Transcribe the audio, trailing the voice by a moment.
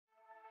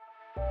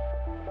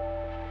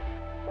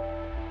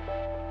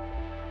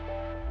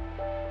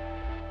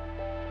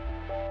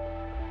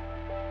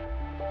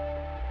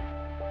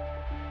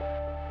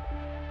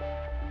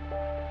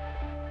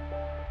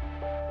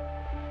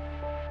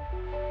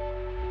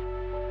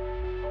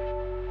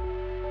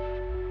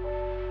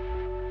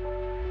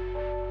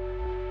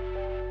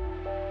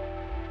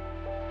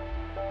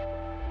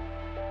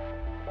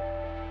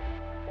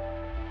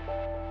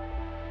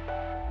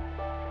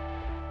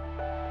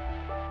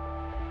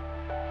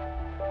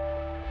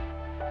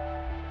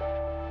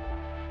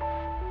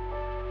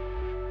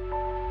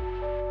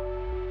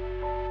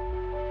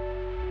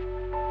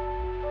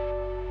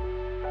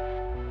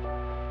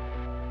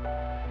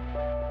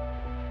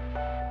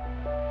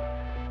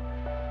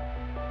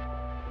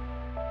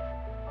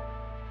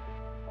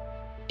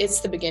It's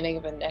the beginning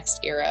of a next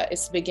era.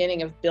 It's the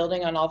beginning of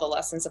building on all the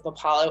lessons of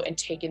Apollo and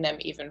taking them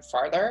even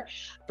farther,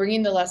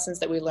 bringing the lessons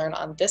that we learn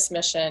on this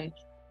mission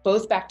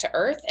both back to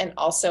Earth and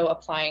also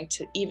applying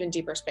to even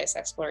deeper space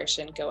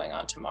exploration, going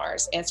on to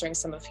Mars, answering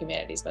some of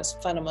humanity's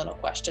most fundamental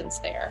questions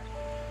there.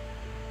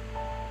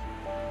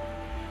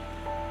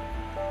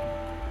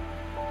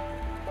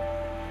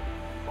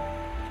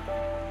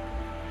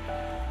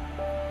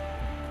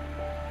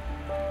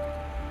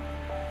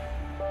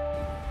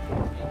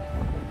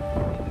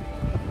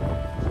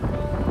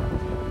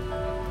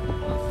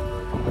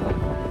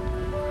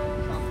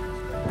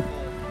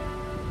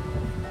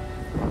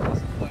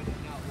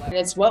 And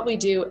it's what we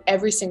do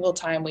every single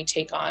time we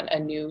take on a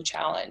new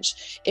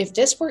challenge. If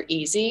this were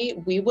easy,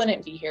 we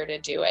wouldn't be here to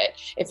do it.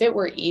 If it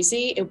were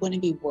easy, it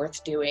wouldn't be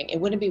worth doing.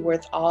 It wouldn't be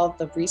worth all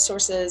the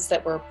resources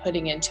that we're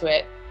putting into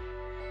it.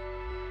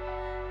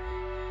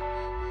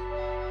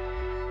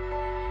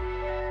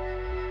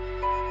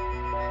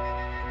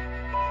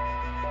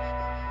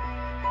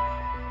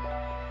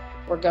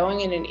 We're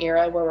going in an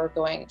era where we're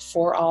going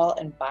for all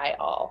and by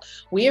all.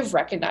 We have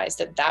recognized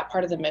that that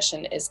part of the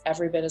mission is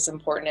every bit as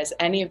important as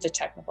any of the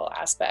technical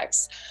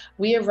aspects.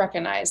 We have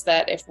recognized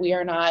that if we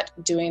are not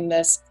doing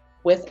this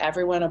with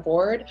everyone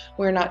aboard,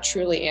 we're not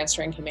truly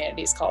answering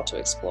humanity's call to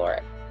explore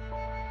it.